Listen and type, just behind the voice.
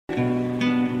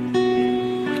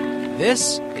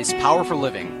This is Power for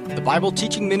Living, the Bible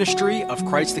teaching ministry of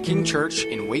Christ the King Church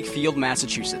in Wakefield,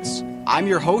 Massachusetts. I'm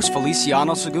your host,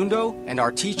 Feliciano Segundo, and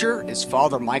our teacher is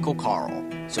Father Michael Carl.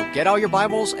 So get out your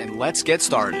Bibles and let's get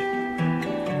started.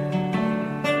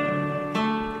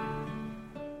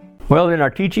 Well, in our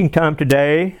teaching time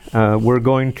today, we're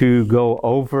going to go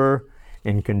over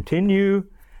and continue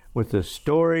with the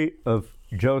story of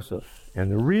Joseph.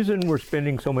 And the reason we're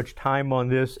spending so much time on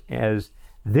this is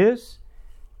this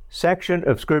section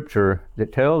of Scripture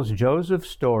that tells Joseph's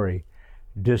story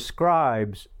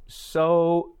describes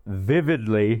so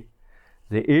vividly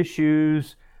the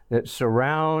issues that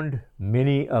surround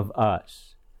many of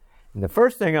us. And the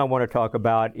first thing I want to talk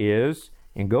about is,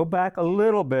 and go back a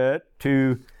little bit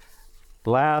to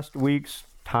last week's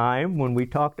time when we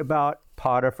talked about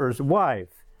Potiphar's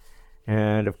wife.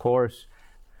 And of course,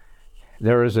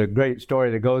 there is a great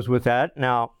story that goes with that.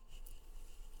 Now,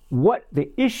 what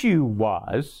the issue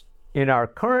was, in our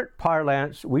current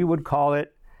parlance, we would call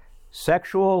it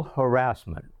sexual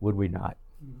harassment, would we not?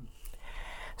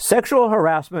 Sexual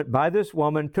harassment by this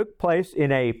woman took place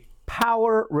in a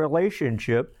power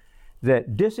relationship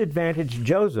that disadvantaged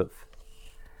Joseph.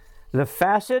 The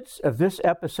facets of this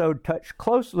episode touch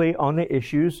closely on the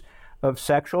issues of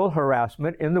sexual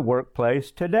harassment in the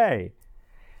workplace today.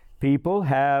 People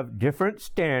have different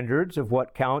standards of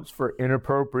what counts for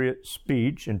inappropriate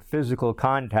speech and physical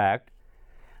contact,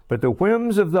 but the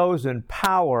whims of those in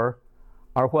power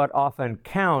are what often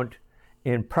count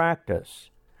in practice.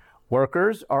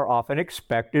 Workers are often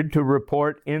expected to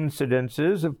report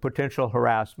incidences of potential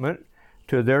harassment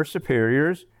to their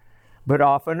superiors, but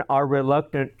often are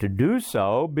reluctant to do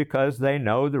so because they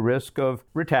know the risk of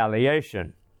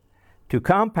retaliation. To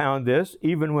compound this,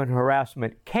 even when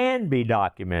harassment can be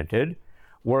documented,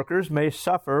 workers may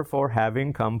suffer for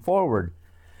having come forward.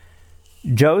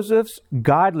 Joseph's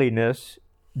godliness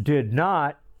did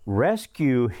not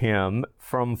rescue him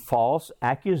from false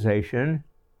accusation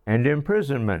and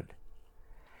imprisonment.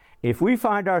 If we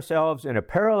find ourselves in a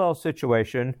parallel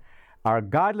situation, our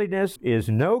godliness is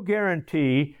no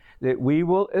guarantee that we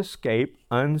will escape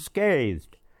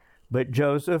unscathed. But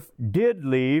Joseph did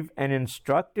leave an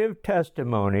instructive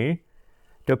testimony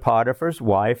to Potiphar's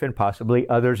wife and possibly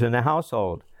others in the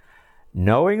household.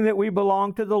 Knowing that we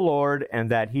belong to the Lord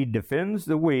and that He defends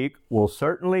the weak will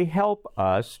certainly help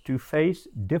us to face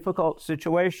difficult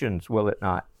situations, will it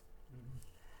not?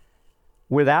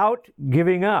 Without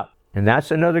giving up. And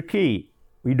that's another key.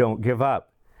 We don't give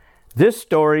up. This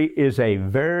story is a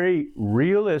very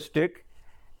realistic,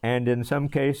 and in some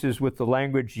cases with the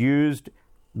language used,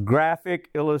 graphic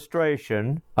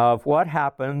illustration of what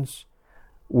happens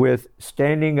with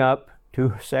standing up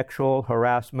to sexual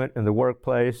harassment in the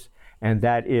workplace, and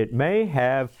that it may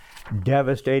have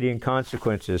devastating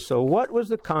consequences. So what was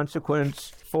the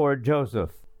consequence for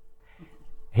Joseph?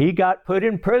 He got put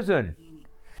in prison.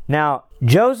 Now,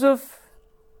 Joseph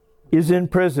is in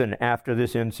prison after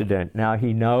this incident. Now,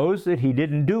 he knows that he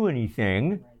didn't do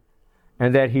anything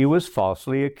and that he was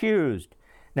falsely accused.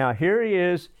 Now, here he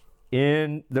is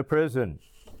in the prison.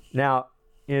 Now,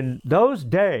 in those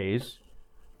days,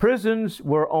 prisons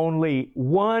were only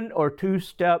 1 or 2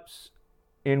 steps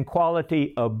in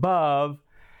quality above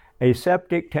a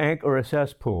septic tank or a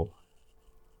cesspool.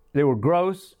 They were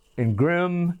gross and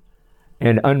grim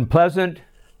and unpleasant,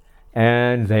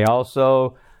 and they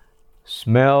also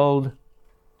smelled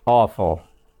awful.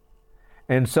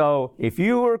 And so, if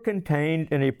you were contained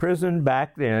in a prison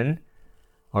back then,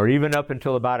 or even up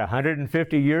until about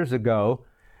 150 years ago,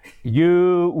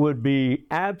 you would be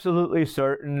absolutely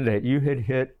certain that you had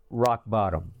hit rock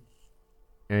bottom.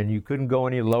 And you couldn't go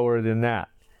any lower than that.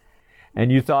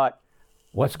 And you thought,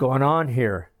 what's going on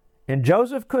here? And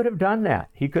Joseph could have done that.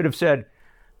 He could have said,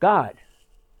 God,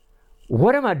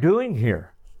 what am I doing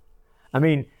here? I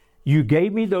mean, you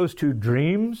gave me those 2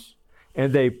 dreams,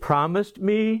 and they promised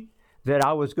me that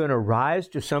I was going to rise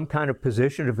to some kind of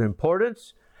position of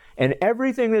importance. And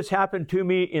everything that's happened to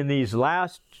me in these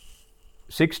last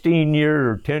 16 years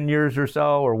or 10 years or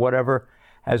so or whatever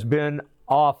has been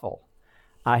awful.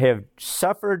 I have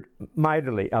suffered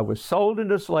mightily. I was sold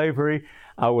into slavery.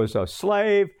 I was a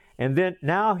slave. And then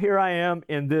now here I am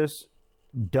in this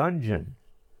dungeon.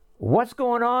 What's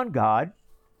going on, God?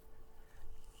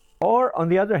 Or on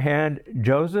the other hand,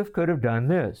 Joseph could have done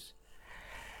this.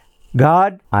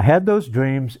 God, I had those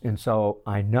dreams, and so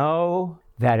I know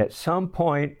that at some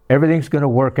point everything's going to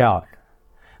work out.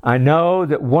 I know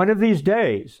that one of these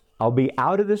days I'll be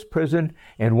out of this prison,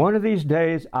 and one of these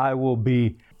days I will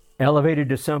be elevated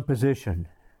to some position.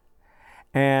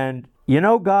 And you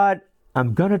know, God,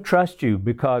 I'm going to trust you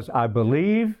because I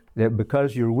believe that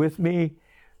because you're with me,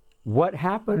 what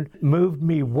happened moved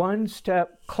me one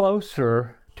step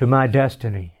closer to my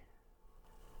destiny.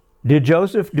 Did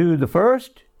Joseph do the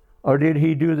first, or did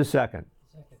he do the second?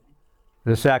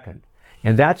 The second.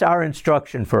 And that's our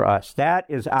instruction for us. That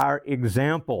is our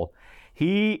example.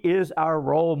 He is our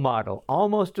role model,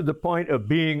 almost to the point of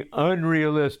being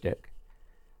unrealistic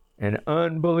and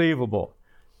unbelievable.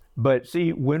 But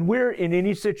see, when we're in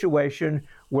any situation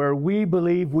where we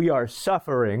believe we are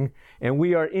suffering, and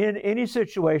we are in any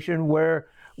situation where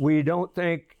we don't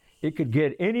think it could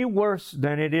get any worse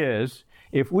than it is,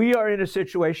 if we are in a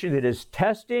situation that is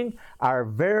testing our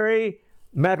very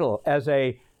mettle as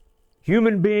a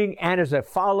human being and as a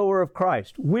follower of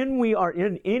Christ, when we are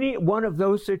in any one of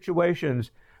those situations,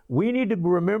 we need to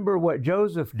remember what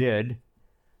Joseph did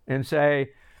and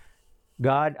say,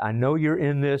 God, I know you're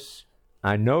in this.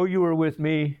 I know you are with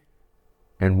me,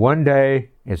 and one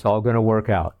day it's all going to work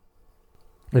out.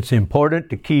 It's important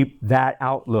to keep that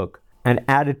outlook, an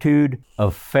attitude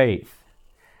of faith.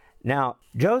 Now,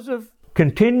 Joseph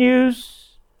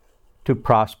continues to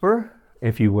prosper,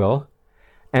 if you will,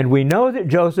 and we know that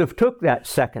Joseph took that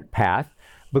second path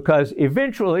because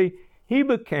eventually he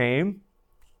became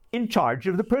in charge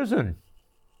of the prison.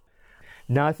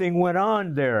 Nothing went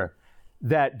on there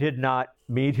that did not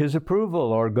meet his approval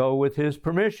or go with his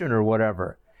permission or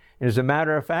whatever. As a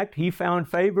matter of fact, he found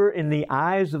favor in the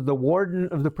eyes of the warden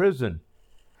of the prison,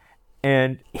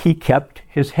 and he kept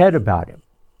his head about him.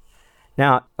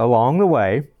 Now, along the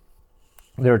way,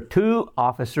 there are two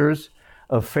officers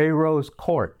of Pharaoh's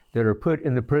court that are put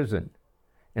in the prison,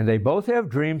 and they both have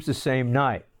dreams the same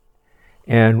night.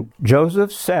 And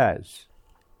Joseph says,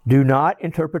 do not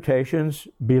interpretations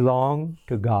belong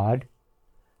to God?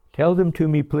 Tell them to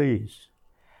me, please.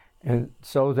 And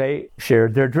so they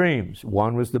shared their dreams.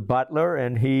 One was the butler,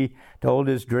 and he told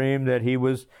his dream that he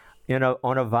was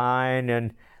on a vine,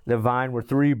 and the vine were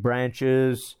 3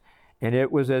 branches, and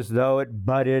it was as though it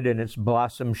budded, and its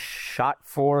blossoms shot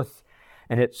forth,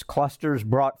 and its clusters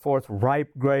brought forth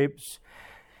ripe grapes.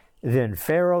 Then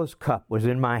Pharaoh's cup was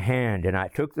in my hand, and I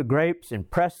took the grapes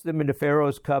and pressed them into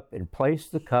Pharaoh's cup and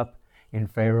placed the cup in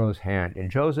Pharaoh's hand.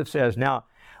 And Joseph says, now,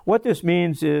 what this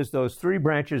means is those 3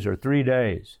 branches are 3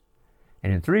 days.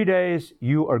 And in 3 days,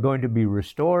 you are going to be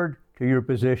restored to your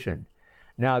position.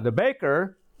 Now, the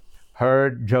baker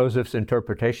heard Joseph's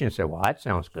interpretation and said, well, that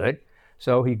sounds good.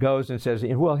 So he goes and says,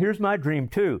 well, here's my dream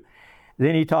too.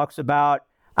 Then he talks about,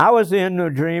 I was in a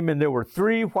dream and there were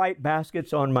 3 white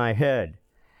baskets on my head.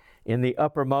 In the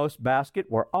uppermost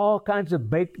basket were all kinds of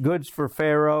baked goods for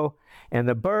Pharaoh, and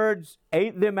the birds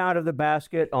ate them out of the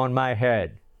basket on my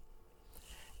head.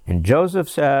 And Joseph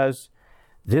says,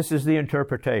 this is the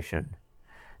interpretation.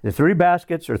 The 3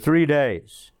 baskets are 3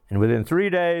 days, and within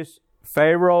 3 days,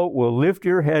 Pharaoh will lift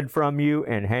your head from you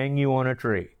and hang you on a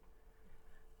tree.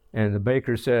 And the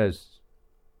baker says,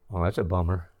 well, that's a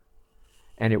bummer.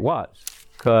 And it was,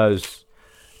 because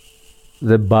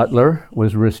the butler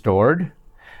was restored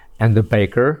and the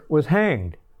baker was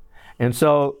hanged. And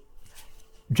so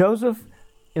Joseph,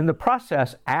 in the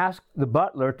process, asked the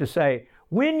butler to say,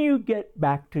 when you get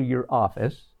back to your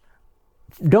office,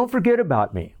 don't forget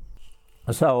about me.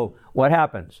 So what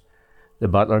happens? The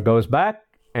butler goes back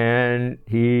and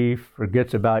he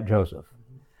forgets about Joseph.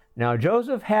 Now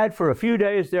Joseph had for a few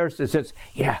days there says,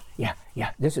 yeah,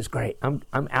 this is great. I'm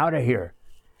out of here.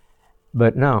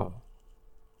 But no,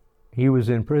 he was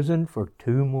in prison for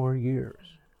 2 more years.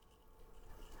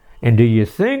 And do you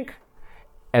think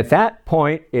at that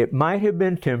point it might have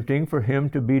been tempting for him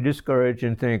to be discouraged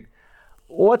and think,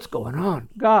 what's going on?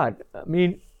 God, I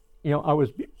mean, I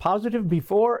was positive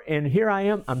before, and here I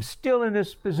am. I'm still in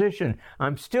this position.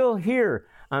 I'm still here.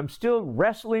 I'm still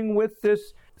wrestling with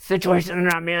this situation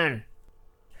that I'm in.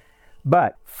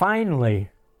 But finally,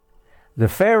 the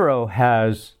Pharaoh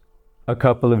has a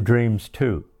couple of dreams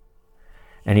too.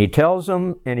 And he tells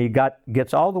them, and he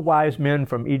gets all the wise men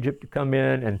from Egypt to come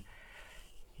in, and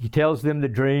he tells them the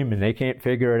dream, and they can't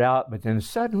figure it out. But then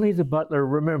suddenly the butler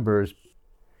remembers,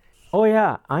 oh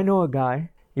yeah, I know a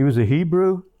guy. He was a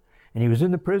Hebrew, and he was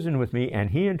in the prison with me, and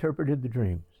he interpreted the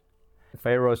dreams.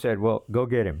 Pharaoh said, well, go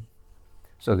get him.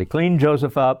 So they cleaned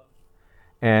Joseph up,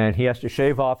 and he has to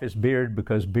shave off his beard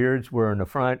because beards were an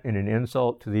affront and an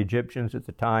insult to the Egyptians at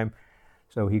the time.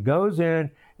 So he goes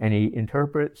in and he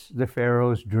interprets the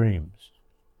Pharaoh's dreams.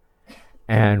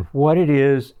 And what it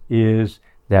is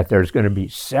that there's going to be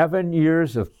 7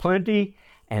 years of plenty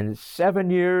and 7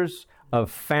 years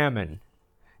of famine.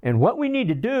 And what we need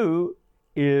to do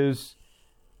is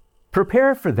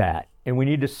prepare for that. And we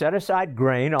need to set aside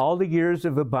grain, all the years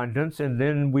of abundance, and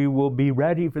then we will be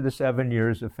ready for the 7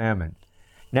 years of famine.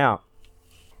 Now,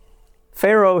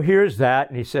 Pharaoh hears that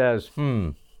and he says,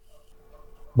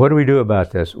 what do we do about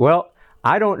this? Well,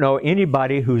 I don't know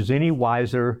anybody who's any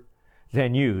wiser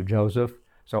than you, Joseph.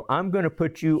 So I'm going to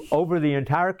put you over the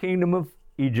entire kingdom of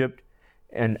Egypt,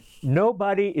 and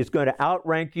nobody is going to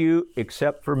outrank you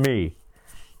except for me.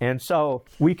 And so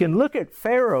we can look at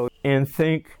Pharaoh and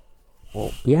think,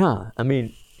 well, yeah, I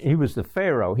mean, he was the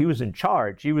Pharaoh. He was in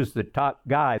charge. He was the top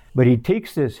guy. But he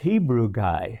takes this Hebrew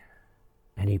guy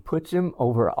and he puts him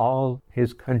over all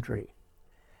his country.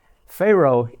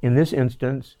 Pharaoh, in this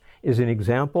instance, is an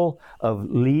example of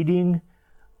leading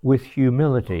with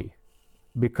humility,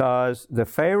 because the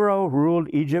Pharaoh ruled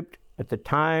Egypt at the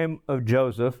time of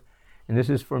Joseph, and this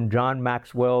is from John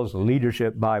Maxwell's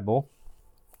Leadership Bible,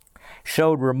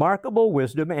 showed remarkable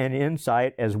wisdom and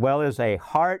insight, as well as a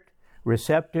heart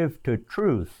receptive to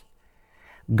truth.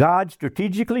 God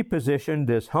strategically positioned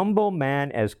this humble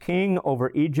man as king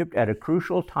over Egypt at a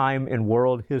crucial time in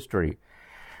world history.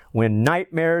 When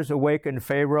nightmares awakened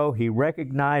Pharaoh, he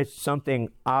recognized something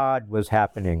odd was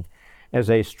happening. As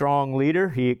a strong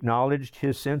leader, he acknowledged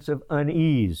his sense of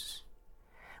unease.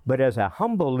 But as a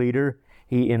humble leader,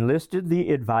 he enlisted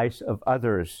the advice of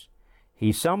others.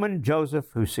 He summoned Joseph,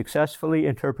 who successfully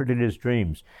interpreted his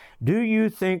dreams. Do you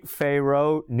think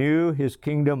Pharaoh knew his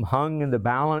kingdom hung in the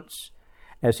balance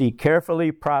as he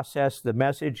carefully processed the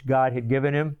message God had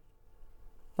given him?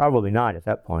 Probably not at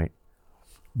that point.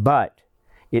 But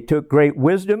it took great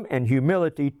wisdom and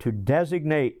humility to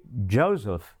designate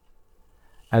Joseph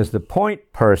as the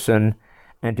point person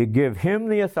and to give him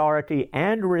the authority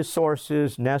and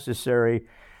resources necessary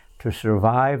to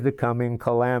survive the coming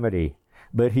calamity.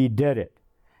 But he did it,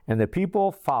 and the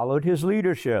people followed his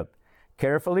leadership,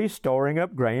 carefully storing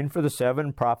up grain for the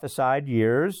 7 prophesied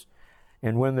years.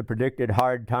 And when the predicted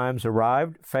hard times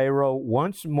arrived, Pharaoh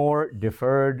once more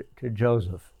deferred to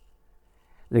Joseph.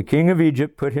 The king of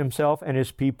Egypt put himself and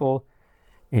his people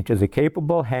into the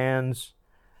capable hands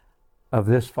of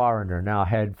this foreigner. Now,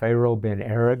 had Pharaoh been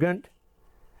arrogant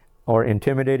or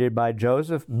intimidated by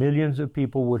Joseph, millions of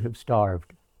people would have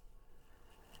starved.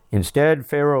 Instead,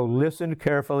 Pharaoh listened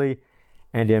carefully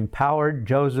and empowered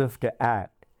Joseph to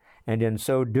act, and in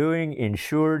so doing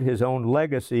ensured his own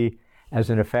legacy as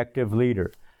an effective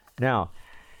leader. Now,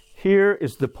 here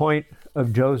is the point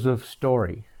of Joseph's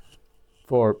story.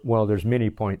 There's many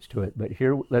points to it, but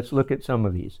here, let's look at some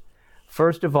of these.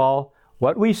 First of all,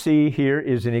 what we see here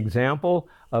is an example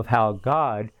of how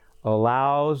God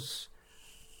allows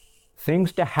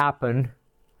things to happen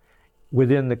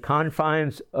within the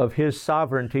confines of his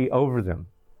sovereignty over them.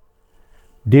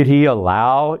 Did he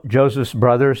allow Joseph's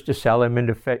brothers to sell him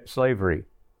into slavery?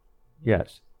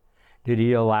 Yes. Did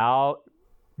he allow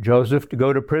Joseph to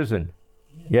go to prison?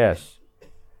 Yes.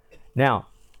 Now,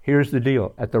 here's the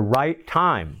deal. At the right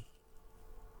time,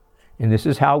 and this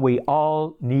is how we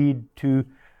all need to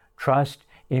trust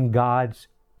in God's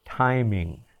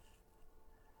timing.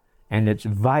 And it's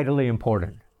vitally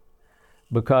important,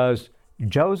 because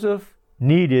Joseph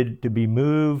needed to be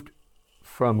moved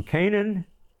from Canaan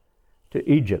to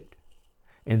Egypt.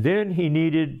 And then he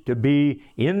needed to be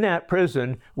in that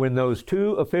prison when those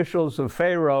 2 officials of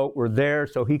Pharaoh were there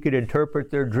so he could interpret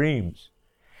their dreams.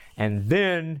 And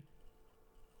then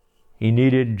he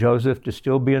needed Joseph to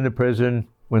still be in the prison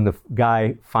when the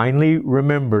guy finally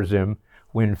remembers him,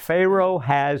 when Pharaoh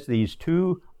has these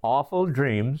 2 awful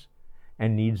dreams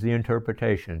and needs the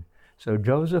interpretation. So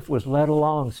Joseph was led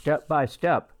along step by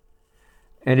step.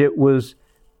 And it was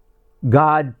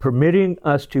God permitting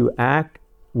us to act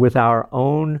with our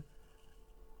own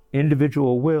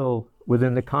individual will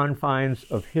within the confines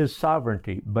of his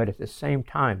sovereignty. But at the same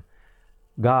time,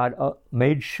 God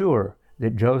made sure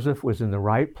that Joseph was in the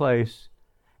right place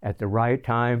at the right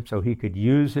time so he could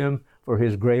use him for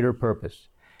his greater purpose.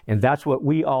 And that's what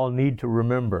we all need to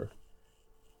remember.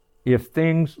 If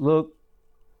things look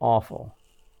awful,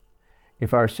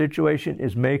 if our situation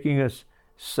is making us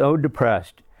so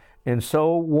depressed and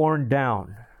so worn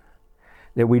down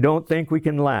that we don't think we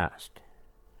can last,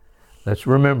 let's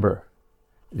remember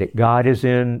that God is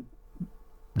in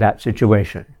that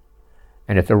situation.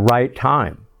 And at the right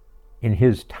time, in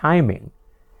his timing,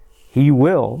 he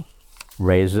will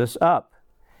raise us up.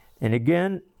 And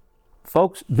again,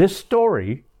 folks, this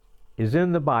story is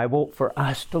in the Bible for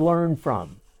us to learn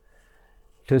from,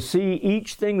 to see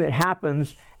each thing that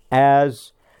happens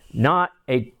as not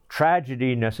a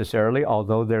tragedy necessarily,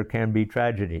 although there can be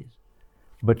tragedies,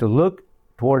 but to look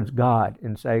towards God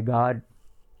and say, God,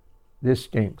 this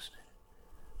stinks,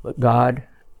 but God,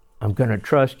 I'm going to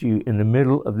trust you in the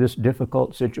middle of this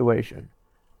difficult situation.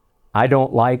 I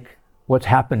don't like what's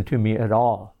happened to me at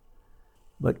all,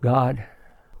 but God,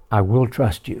 I will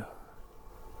trust you.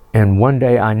 And one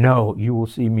day I know you will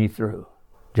see me through,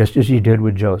 just as you did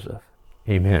with Joseph.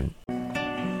 Amen.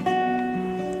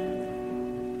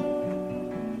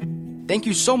 Thank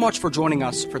you so much for joining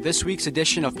us for this week's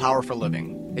edition of Power for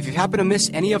Living. If you happen to miss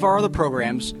any of our other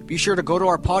programs, be sure to go to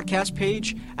our podcast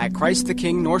page at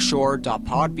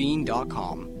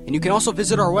ChristTheKingNorthshore.podbean.com. And you can also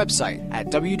visit our website at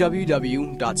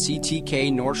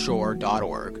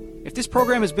www.ctknorthshore.org. If this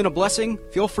program has been a blessing,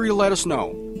 feel free to let us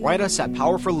know. Write us at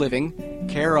Power for Living,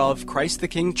 care of Christ the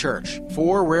King Church,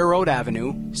 4 Railroad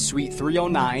Avenue, Suite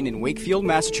 309 in Wakefield,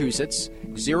 Massachusetts,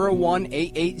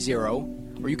 01880,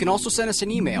 or you can also send us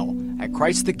an email at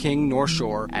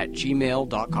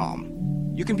ChristTheKingNorthshore@gmail.com.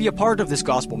 You can be a part of this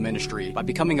gospel ministry by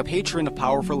becoming a patron of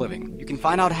Power for Living. You can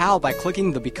find out how by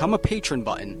clicking the Become a Patron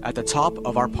button at the top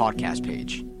of our podcast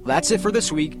page. That's it for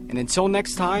this week, and until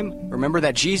next time, remember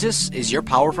that Jesus is your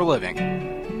power for living.